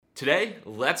Today,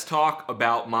 let's talk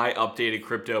about my updated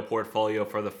crypto portfolio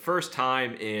for the first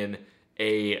time in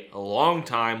a long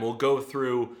time. We'll go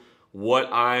through what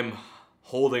I'm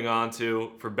holding on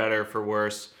to, for better, for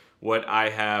worse, what I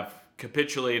have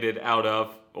capitulated out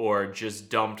of or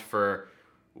just dumped for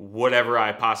whatever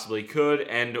I possibly could,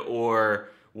 and or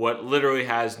what literally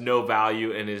has no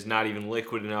value and is not even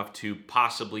liquid enough to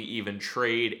possibly even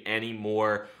trade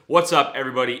anymore. What's up,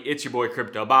 everybody? It's your boy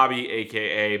Crypto Bobby,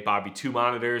 aka Bobby Two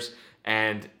Monitors,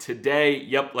 and today,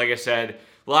 like I said,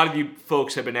 a lot of you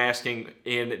folks have been asking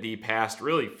in the past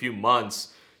really few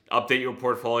months, update your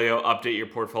portfolio, update your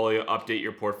portfolio, update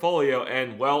your portfolio,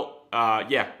 and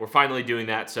we're finally doing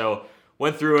that. So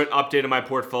went through it, updated my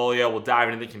portfolio. We'll dive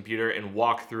into the computer and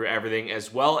walk through everything,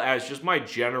 as well as just my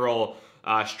general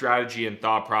strategy and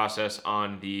thought process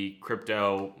on the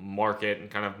crypto market and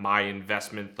kind of my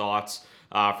investment thoughts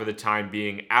for the time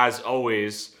being. As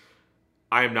always,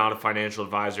 I am not a financial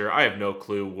advisor. I have no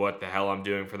clue what the hell I'm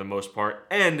doing for the most part.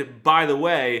 And by the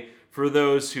way, for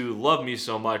those who love me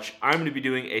so much, I'm going to be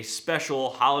doing a special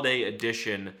holiday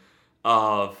edition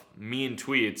of Mean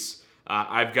Tweets.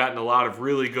 I've gotten a lot of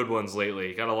really good ones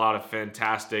lately. Got a lot of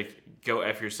fantastic go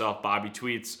F yourself Bobby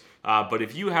tweets. But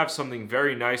if you have something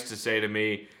very nice to say to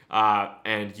me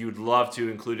and you'd love to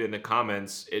include it in the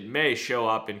comments, it may show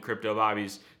up in Crypto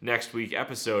Bobby's next week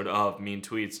episode of Mean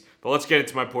Tweets. But let's get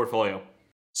into my portfolio.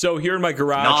 So here in my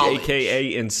garage,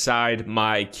 aka inside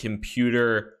my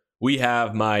computer, we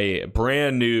have my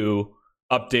brand new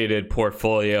updated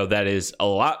portfolio that is a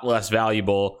lot less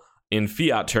valuable in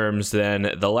fiat terms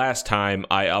than the last time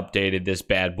I updated this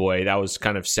bad boy. That was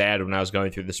kind of sad when I was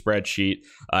going through the spreadsheet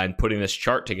and putting this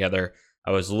chart together.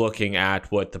 I was looking at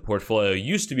what the portfolio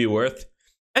used to be worth,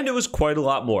 and it was quite a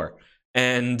lot more.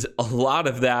 And a lot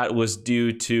of that was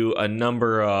due to a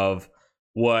number of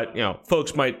what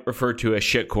folks might refer to as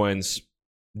shitcoins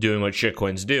doing what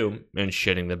shitcoins do and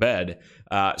shitting the bed.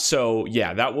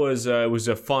 That was it was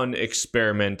a fun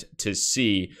experiment to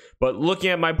see. But looking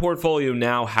at my portfolio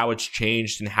now, how it's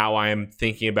changed and how I am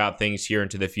thinking about things here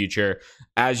into the future,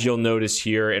 as you'll notice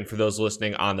here, and for those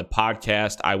listening on the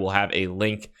podcast, I will have a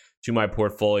link to my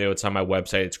portfolio. It's on my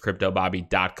website. It's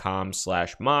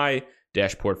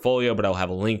cryptobobby.com/my-portfolio, but I'll have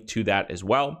a link to that as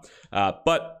well.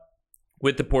 But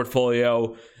with the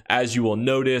portfolio, as you will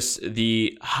notice,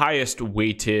 the highest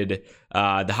weighted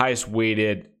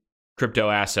crypto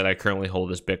asset I currently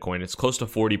hold is Bitcoin. It's close to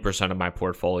 40% of my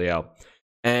portfolio.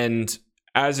 And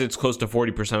as it's close to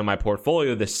 40% of my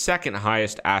portfolio, the second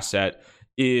highest asset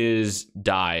is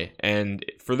DAI. And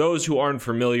for those who aren't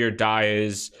familiar, DAI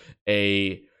is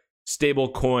a stable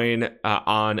coin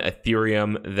on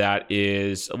Ethereum that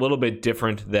is a little bit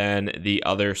different than the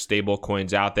other stable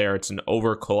coins out there. It's a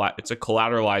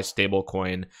collateralized stable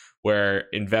coin where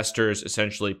investors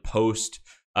essentially post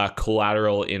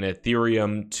collateral in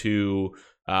Ethereum to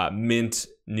mint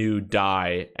new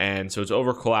DAI. And so it's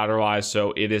over collateralized.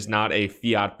 So it is not a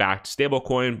fiat backed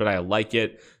stablecoin, but I like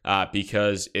it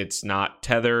because it's not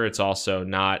Tether. It's also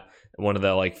not one of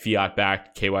the fiat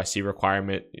backed KYC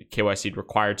required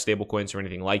stablecoins or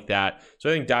anything like that. So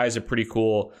I think DAI is a pretty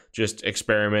cool just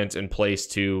experiment and place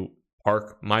to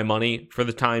park my money for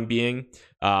the time being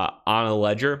on a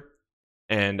ledger.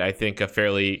 And I think a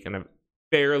fairly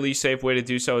safe way to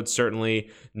do so. It's certainly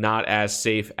not as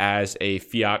safe as a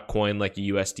fiat coin like a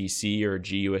USDC or a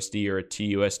GUSD or a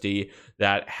TUSD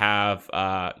that have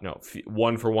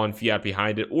one for one fiat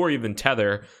behind it, or even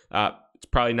Tether. It's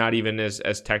probably not even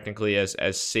as technically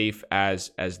as safe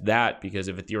as that, because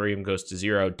if Ethereum goes to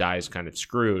zero, DAI is kind of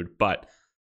screwed. But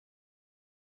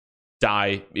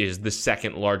DAI is the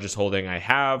second largest holding I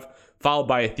have, followed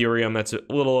by Ethereum. That's a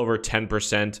little over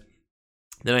 10%.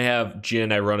 Then I have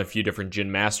Jin. I run a few different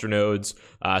Jin masternodes,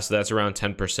 so that's around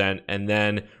 10%. And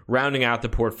then rounding out the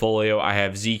portfolio, I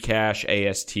have Zcash,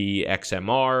 AST,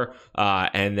 XMR,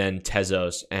 and then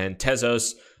Tezos. And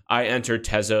Tezos, I entered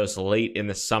Tezos late in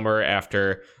the summer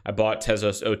after I bought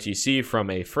Tezos OTC from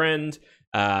a friend,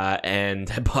 and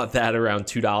I bought that around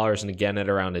 $2 and again at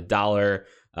around $1.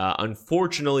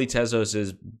 Unfortunately, Tezos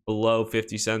is below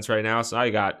 50 cents right now, so I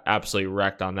got absolutely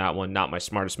wrecked on that one. Not my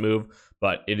smartest move,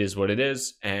 but it is what it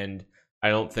is, and I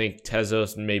don't think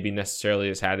Tezos maybe necessarily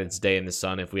has had its day in the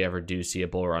sun. If we ever do see a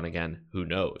bull run again, who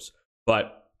knows?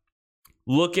 But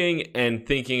looking and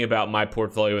thinking about my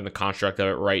portfolio and the construct of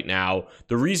it right now,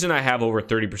 the reason I have over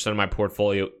 30% of my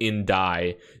portfolio in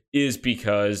DAI is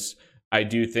because I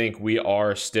do think we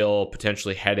are still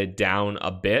potentially headed down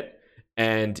a bit.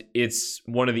 And it's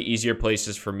one of the easier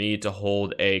places for me to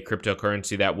hold a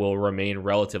cryptocurrency that will remain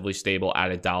relatively stable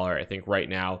at $1. I think right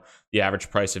now the average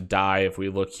price of DAI, if we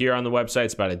look here on the website,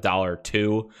 it's about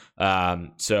 $1.02.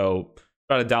 So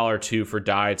about $1.02 for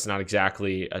DAI. It's not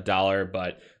exactly $1,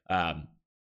 but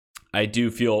I do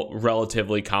feel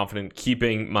relatively confident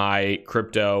keeping my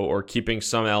crypto, or keeping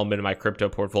some element of my crypto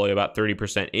portfolio, about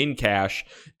 30% in cash.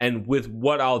 And with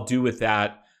what I'll do with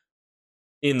that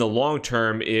in the long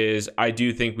term is, I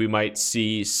do think we might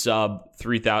see sub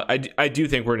 3,000. I do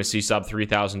think we're going to see sub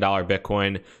 $3,000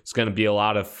 Bitcoin. It's going to be a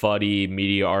lot of fuddy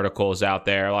media articles out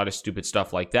there, a lot of stupid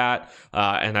stuff like that.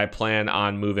 And I plan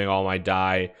on moving all my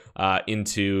DAI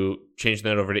into changing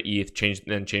that over to ETH,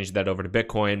 changing that over to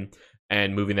Bitcoin,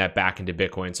 and moving that back into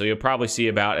Bitcoin. So you'll probably see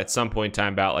about, at some point in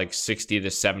time, about like 60 to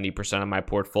 70% of my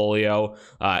portfolio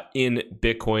in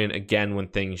Bitcoin again when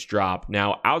things drop.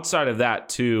 Now, outside of that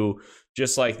too,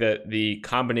 just like the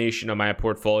combination of my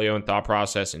portfolio and thought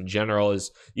process in general is,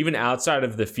 even outside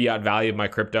of the fiat value of my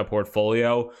crypto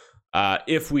portfolio,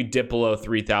 if we dip below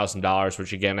 $3,000,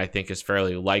 which again I think is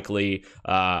fairly likely,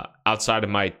 outside of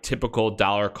my typical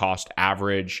dollar cost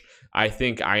average, I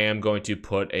think I am going to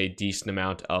put a decent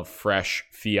amount of fresh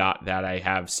fiat that I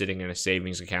have sitting in a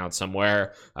savings account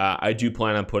somewhere. I do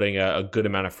plan on putting a good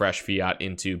amount of fresh fiat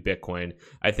into Bitcoin.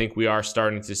 I think we are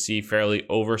starting to see fairly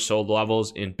oversold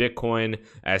levels in Bitcoin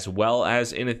as well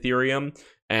as in Ethereum,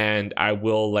 and I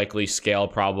will likely scale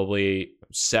probably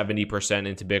 70%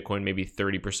 into Bitcoin, maybe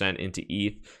 30% into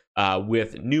ETH,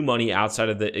 with new money outside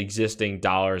of the existing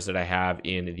dollars that I have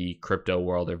in the crypto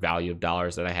world, or value of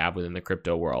dollars that I have within the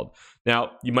crypto world.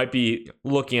 Now, you might be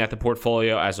looking at the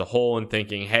portfolio as a whole and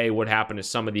thinking, hey, what happened to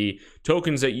some of the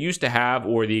tokens that you used to have,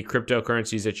 or the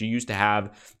cryptocurrencies that you used to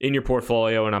have in your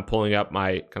portfolio? And I'm pulling up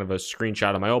my kind of a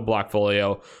screenshot of my old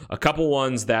Blockfolio. A couple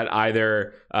ones that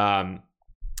either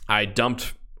I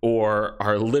dumped or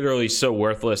are literally so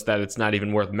worthless that it's not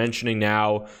even worth mentioning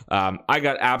now. I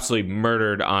got absolutely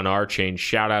murdered on Archain.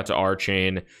 Shout out to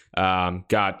Archain.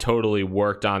 Got totally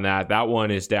worked on that. That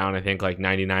one is down, I think, like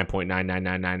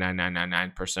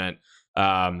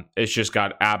 99.9999999%. It's just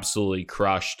got absolutely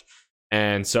crushed.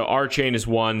 And so Archain is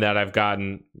one that I've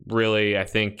gotten really, I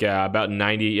think, about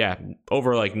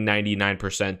over like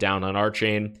 99% down on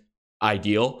Archain.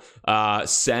 Ideal.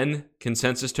 Sen,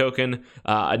 consensus token,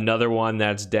 another one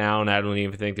that's down. I don't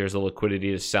even think there's a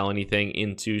liquidity to sell anything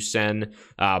into Sen,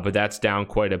 but that's down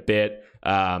quite a bit.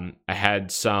 I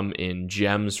had some in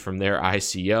Gems from their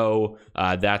ICO.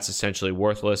 That's essentially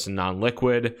worthless and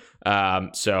non-liquid.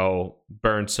 So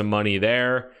burned some money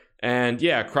there. And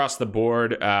yeah, across the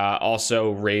board,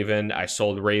 also Raven. I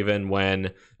sold Raven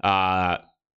when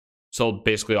sold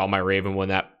basically all my Raven when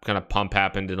that kind of pump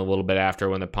happened, and a little bit after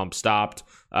when the pump stopped.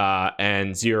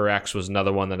 And 0x was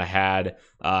another one that I had,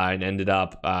 and ended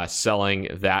up selling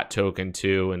that token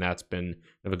too. And that's been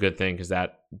a good thing because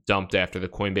that dumped after the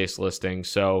Coinbase listing.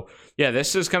 So yeah,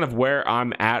 this is kind of where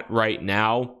I'm at right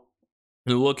now.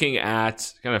 Looking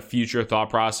at kind of future thought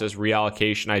process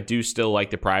reallocation, I do still like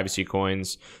the privacy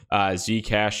coins.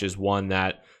 Zcash is one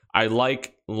that I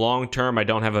like long term. I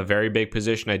don't have a very big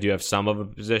position. I do have some of a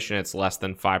position. It's less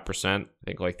than 5%. I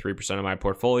think like 3% of my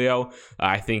portfolio.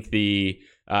 I think the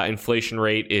inflation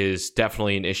rate is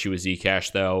definitely an issue with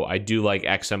Zcash, though. I do like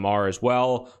XMR as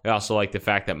well. I also like the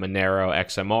fact that Monero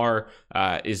XMR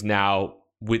is now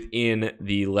within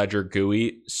the Ledger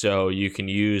GUI, so you can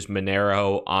use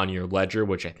Monero on your Ledger,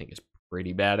 which I think is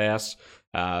pretty badass.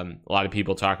 A lot of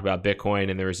people talk about Bitcoin,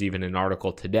 and there was even an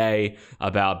article today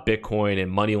about Bitcoin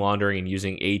and money laundering and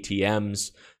using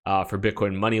ATMs for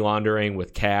Bitcoin money laundering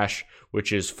with cash,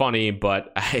 which is funny,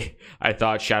 but I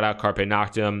thought, shout out Carpe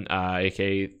Noctem,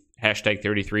 aka hashtag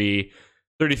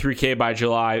 33K by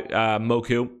July,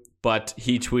 Moku. But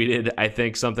he tweeted, I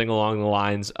think, something along the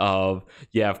lines of,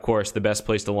 yeah, of course, the best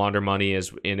place to launder money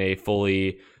is in a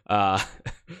fully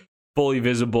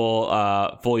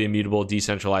visible, fully immutable,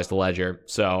 decentralized ledger.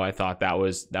 So I thought that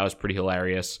was pretty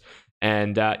hilarious.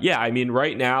 And yeah, I mean,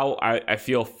 right now I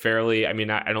feel fairly, I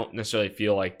mean, I don't necessarily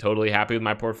feel like totally happy with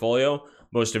my portfolio.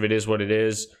 Most of it is what it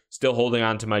is. Still holding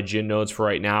on to my Gin nodes for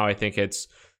right now. I think it's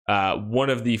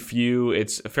one of the few,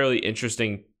 it's a fairly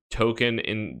interesting token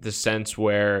in the sense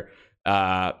where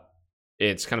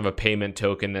it's kind of a payment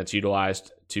token that's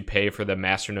utilized to pay for the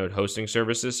masternode hosting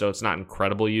services. So it's not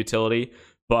incredible utility,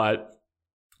 but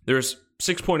there's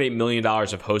 $6.8 million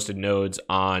of hosted nodes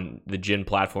on the Gin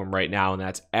platform right now. And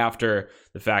that's after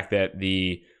the fact that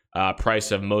the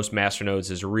price of most masternodes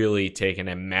has really taken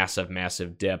a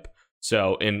massive dip.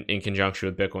 So in conjunction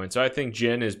with Bitcoin. So I think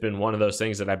Gin has been one of those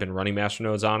things that I've been running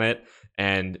masternodes on it.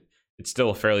 And it's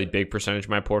still a fairly big percentage of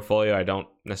my portfolio. I don't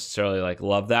necessarily like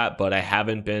love that, but I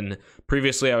haven't been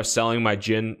previously. I was selling my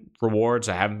Jin rewards.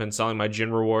 I haven't been selling my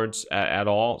Jin rewards at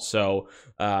all. So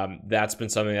that's been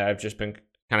something that I've just been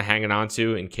kind of hanging on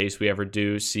to in case we ever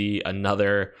do see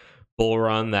another bull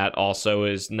run that also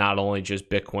is not only just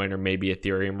Bitcoin or maybe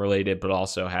Ethereum related, but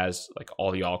also has like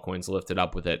all the altcoins lifted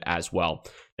up with it as well.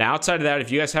 Now, outside of that,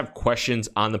 if you guys have questions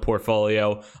on the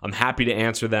portfolio, I'm happy to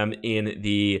answer them in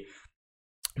the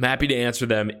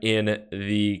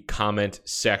comment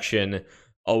section.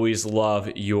 Always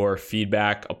love your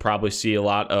feedback. I'll probably see a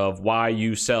lot of why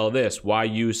you sell this, why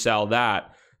you sell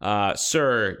that.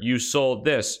 Sir, you sold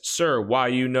this. Sir, why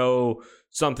you know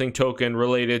something token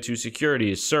related to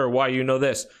securities. Sir, why you know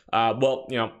this? Well,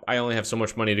 I only have so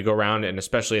much money to go around, and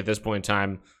especially at this point in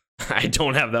time, I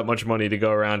don't have that much money to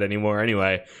go around anymore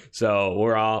anyway. So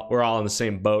we're all in the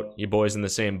same boat. You boys in the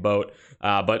same boat.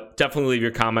 But definitely leave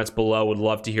your comments below. Would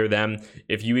love to hear them.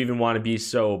 If you even want to be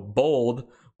so bold,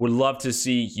 would love to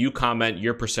see you comment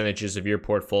your percentages of your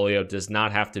portfolio. It does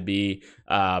not have to be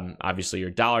obviously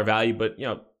your dollar value, but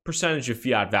percentage of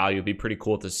fiat value would be pretty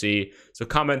cool to see. So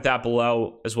comment that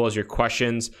below as well as your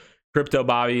questions. Crypto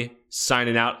Bobby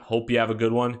signing out. Hope you have a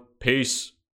good one.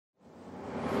 Peace.